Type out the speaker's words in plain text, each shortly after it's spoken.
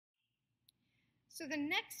So the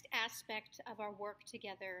next aspect of our work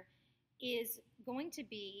together is going to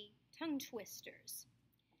be tongue twisters.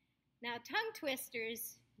 Now, tongue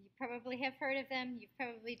twisters, you probably have heard of them, you've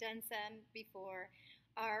probably done some before,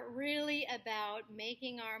 are really about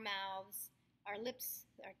making our mouths, our lips,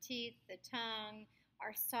 our teeth, the tongue,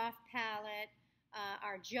 our soft palate,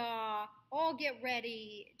 our jaw, all get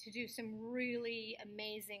ready to do some really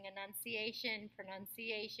amazing enunciation,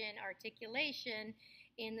 pronunciation, articulation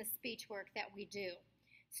in the speech work that we do.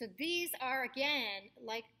 So these are, again,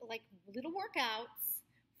 like little workouts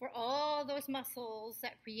for all those muscles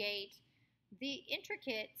that create the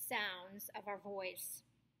intricate sounds of our voice.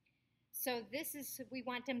 So we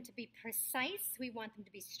want them to be precise, we want them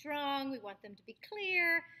to be strong, we want them to be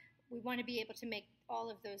clear, we want to be able to make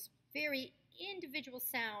all of those very individual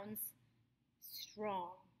sounds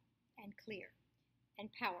strong and clear and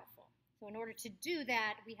powerful. So in order to do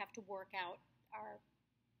that, we have to work out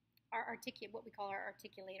what we call our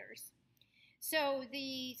articulators. So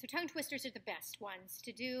tongue twisters are the best ones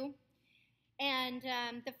to do. And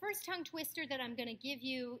the first tongue twister that I'm going to give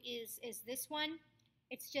you is this one.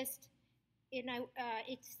 It's just,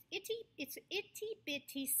 it's itty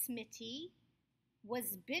bitty Smitty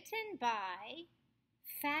was bitten by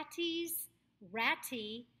Fatty's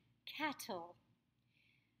ratty cattle.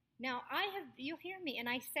 Now, you'll hear me, and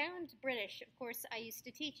I sound British. Of course, I used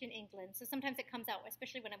to teach in England, so sometimes it comes out,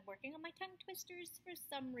 especially when I'm working on my tongue twisters for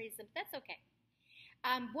some reason. But that's okay.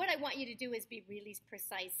 What I want you to do is be really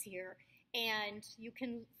precise here, and you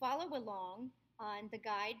can follow along on the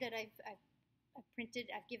guide that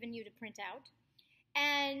I've given you to print out.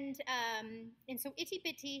 And so itty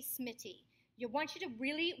bitty Smitty. I want you to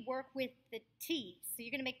really work with the T. So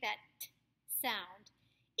you're going to make that T sound.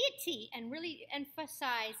 Itty, and really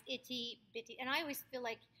emphasize itty bitty. And I always feel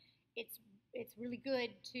like it's really good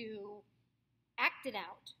to act it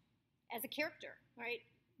out as a character, right?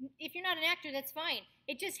 If you're not an actor, that's fine.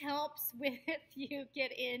 It just helps with you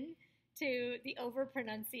get into the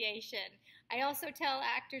over-pronunciation. I also tell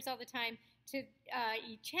actors all the time to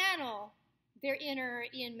channel their inner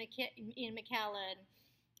Ian McKellen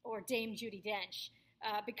or Dame Judi Dench,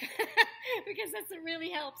 because that's what really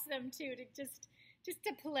helps them too, to just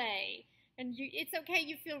to play. And it's okay,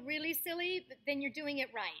 you feel really silly, but then you're doing it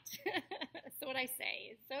right. That's what I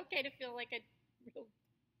say. It's okay to feel like a real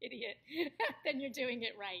idiot, then you're doing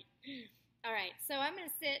it right. All right, so I'm going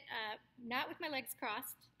to sit, not with my legs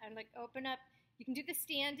crossed. I'm like, open up. You can do the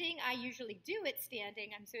standing. I usually do it standing.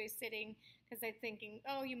 I'm always sitting because I'm thinking,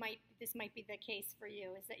 oh, this might be the case for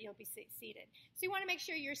you, is that you'll be seated. So you want to make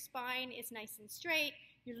sure your spine is nice and straight.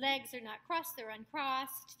 Your legs are not crossed, they're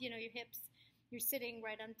uncrossed. You know, your hips, you're sitting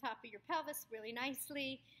right on top of your pelvis really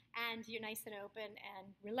nicely, and you're nice and open and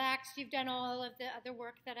relaxed. You've done all of the other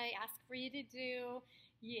work that I asked for you to do,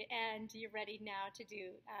 and you're ready now to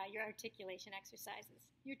do your articulation exercises,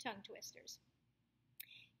 your tongue twisters.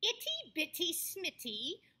 Itty bitty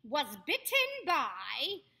Smitty was bitten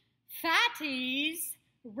by Fatty's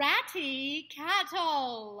ratty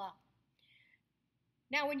cattle.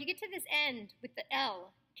 Now, when you get to this end with the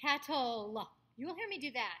L, cattle, you will hear me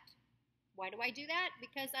do that. Why do I do that?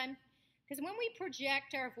 Because when we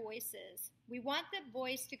project our voices, we want the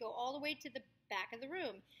voice to go all the way to the back of the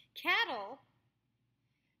room. Cattle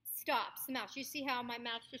stops the mouth. You see how my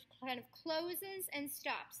mouth just kind of closes and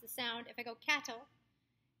stops the sound. If I go cattle,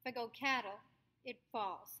 it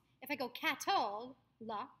falls. If I go cattle,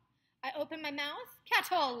 I open my mouth,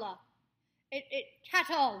 cattle.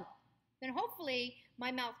 Cattle. Then hopefully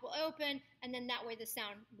my mouth will open, and then that way the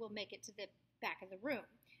sound will make it to the back of the room.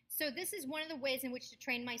 So this is one of the ways in which to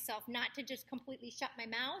train myself not to just completely shut my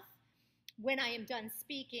mouth when I am done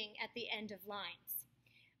speaking at the end of lines.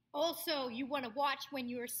 Also, you want to watch when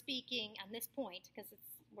you are speaking on this point, because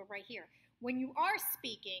we're right here. When you are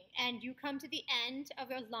speaking and you come to the end of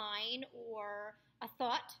a line or a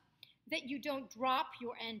thought, that you don't drop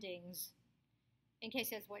your endings in case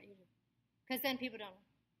that's what you do. Because then people don't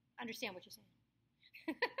understand what you're saying.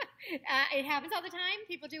 It happens all the time.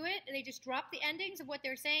 People do it. They just drop the endings of what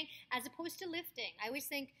they're saying as opposed to lifting. I always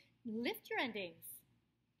think, lift your endings.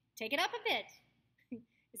 Take it up a bit.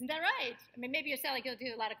 Isn't that right? I mean, maybe you sound like you'll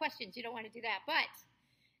do a lot of questions. You don't want to do that.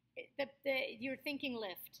 But you're thinking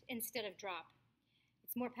lift instead of drop.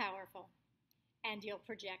 It's more powerful. And you'll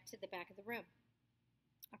project to the back of the room.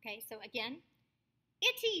 Okay, so again.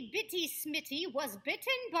 Itty bitty Smitty was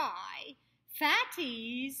bitten by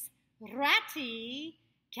Fatty's ratty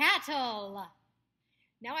cattle.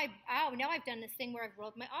 Now I've done this thing where I've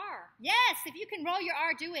rolled my R. Yes, if you can roll your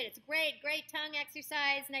R, do it. It's great tongue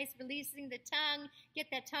exercise, nice releasing the tongue, get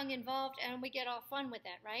that tongue involved, and we get all fun with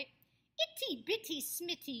that, right? Itty bitty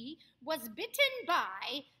Smitty was bitten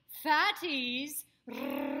by Fatty's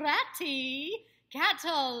ratty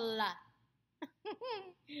cattle.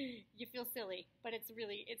 You feel silly, but it's a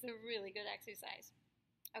really good exercise.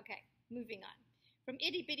 Okay, moving on. From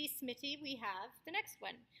Itty Bitty Smitty, we have the next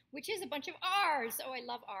one, which is a bunch of R's. Oh, I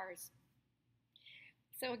love R's.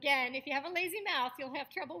 So again, if you have a lazy mouth, you'll have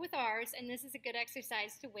trouble with R's, and this is a good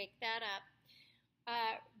exercise to wake that up.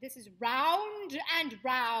 This is round and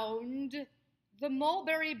round the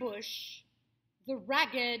mulberry bush, the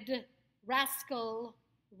ragged rascal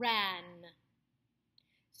ran.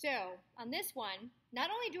 So on this one, not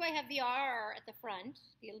only do I have the R at the front,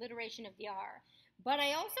 the alliteration of the R, but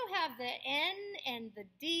I also have the N and the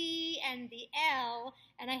D and the L,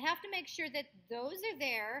 and I have to make sure that those are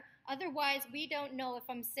there. Otherwise, we don't know if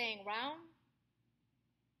I'm saying round,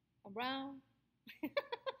 around,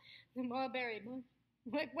 the mulberry bush.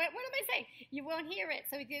 What am I saying? You won't hear it.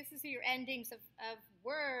 So this is your endings of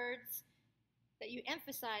words that you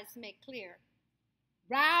emphasize to make clear.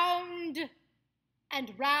 Round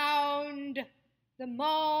and round the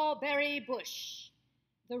mulberry bush,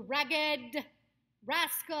 the ragged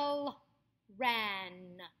rascal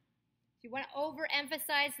ran. So you want to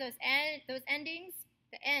overemphasize those endings,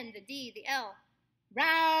 the N, the D, the L.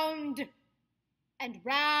 Round and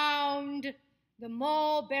round the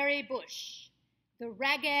mulberry bush, the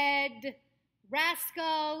ragged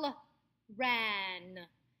rascal ran.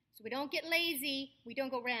 So we don't get lazy. We don't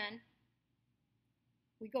go ran.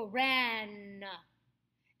 We go ran.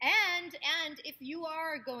 And if you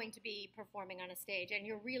are going to be performing on a stage and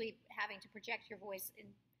you're really having to project your voice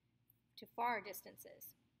to far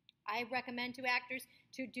distances, I recommend to actors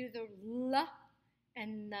to do the L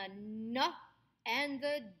and the N and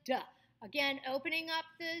the D. Again, opening up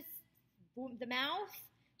the mouth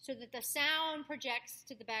so that the sound projects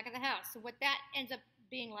to the back of the house. So what that ends up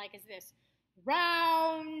being like is this.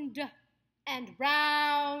 Round and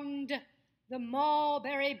round the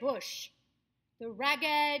mulberry bush, the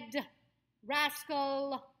ragged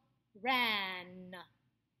rascal ran.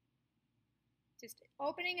 Just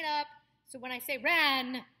opening it up, so when I say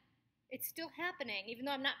ran, it's still happening, even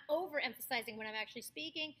though I'm not overemphasizing when I'm actually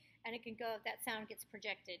speaking, and it can go, that sound gets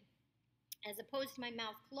projected, as opposed to my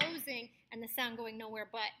mouth closing and the sound going nowhere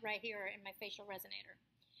but right here in my facial resonator.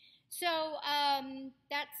 So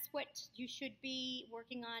that's what you should be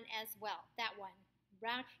working on as well, that one.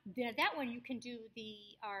 Round. That one you can do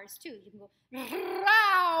the R's too. You can go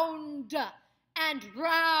round and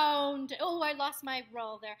round. Oh, I lost my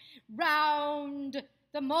roll there. Round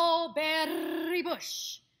the mulberry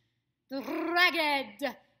bush, the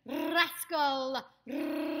ragged rascal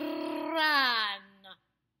ran.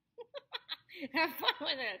 Have fun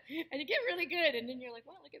with it. And you get really good, and then you're like,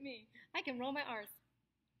 wow, look at me. I can roll my R's.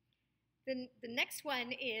 Then the next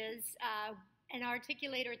one is an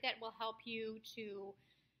articulator that will help you to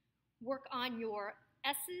work on your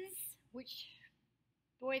S's, which,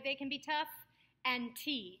 boy, they can be tough, and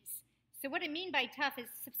T's. So what I mean by tough is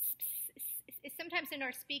sometimes in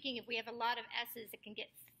our speaking, if we have a lot of S's, it can get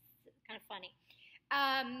kind of funny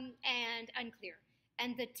and unclear.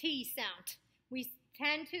 And the T sound. We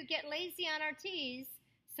tend to get lazy on our T's,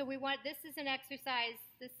 so this is an exercise,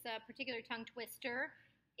 this particular tongue twister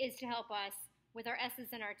is to help us with our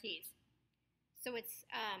S's and our T's. So it's,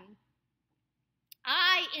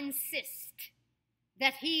 I insist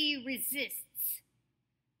that he resists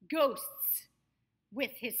ghosts with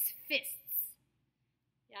his fists.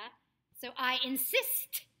 Yeah? So I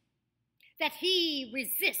insist that he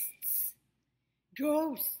resists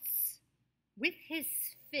ghosts with his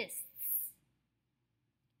fists.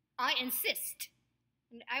 I insist.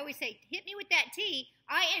 And I always say, hit me with that T.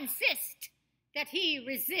 I insist that he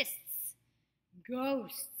resists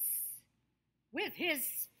ghosts with his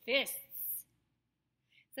fists.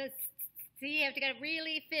 So see, you have to get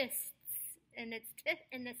really fists, and it's t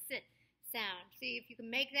and the sit sound. See if you can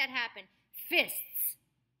make that happen. Fists.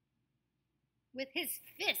 With his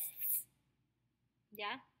fists.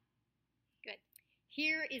 Yeah? Good.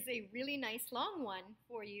 Here is a really nice long one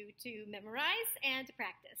for you to memorize and to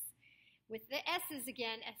practice. With the S's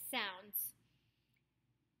again as sounds.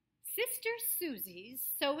 Sister Susie's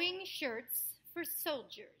sewing shirts for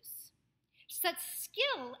soldiers. Such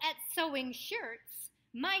skill at sewing shirts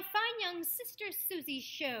my fine young sister Susie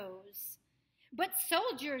shows. But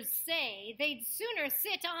soldiers say they'd sooner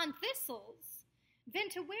sit on thistles than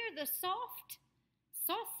to wear the soft,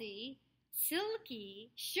 saucy,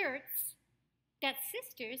 silky shirts that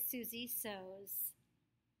sister Susie sews.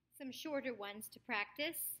 Some shorter ones to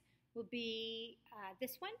practice will be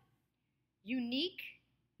this one. Unique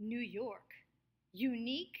New York.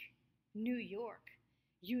 Unique New York.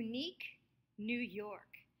 unique New York.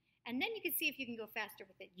 And then you can see if you can go faster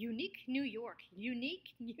with it. Unique New York,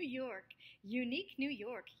 unique New York, unique New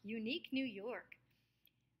York, unique New York.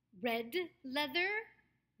 Red leather,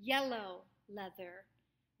 yellow leather.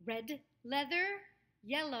 Red leather,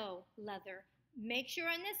 yellow leather. Make sure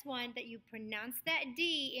on this one that you pronounce that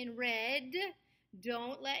D in red.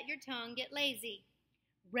 Don't let your tongue get lazy.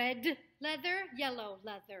 Red leather, yellow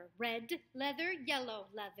leather. Red leather, yellow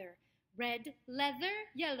leather. Red leather,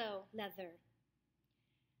 yellow leather.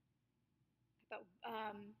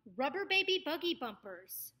 Rubber baby buggy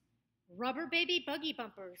bumpers. Rubber baby buggy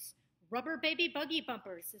bumpers. Rubber baby buggy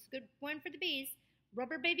bumpers. This is a good one for the bees.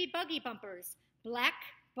 Rubber baby buggy bumpers. Black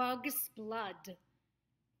bug's blood.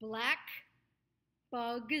 Black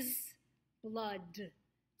bug's blood.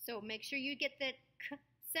 So make sure you get the k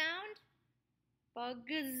sound.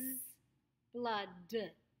 Bug's blood.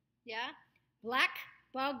 Yeah? Black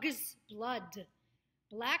bug's blood.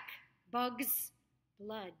 Black bug's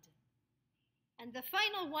blood. And the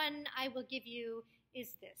final one I will give you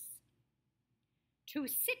is this. To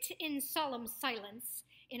sit in solemn silence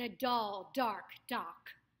in a dull, dark dock,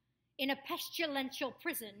 in a pestilential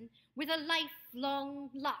prison with a lifelong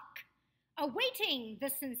lock, awaiting the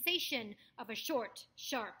sensation of a short,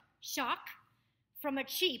 sharp shock from a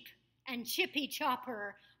cheap and chippy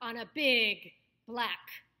chopper on a big black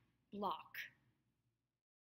block.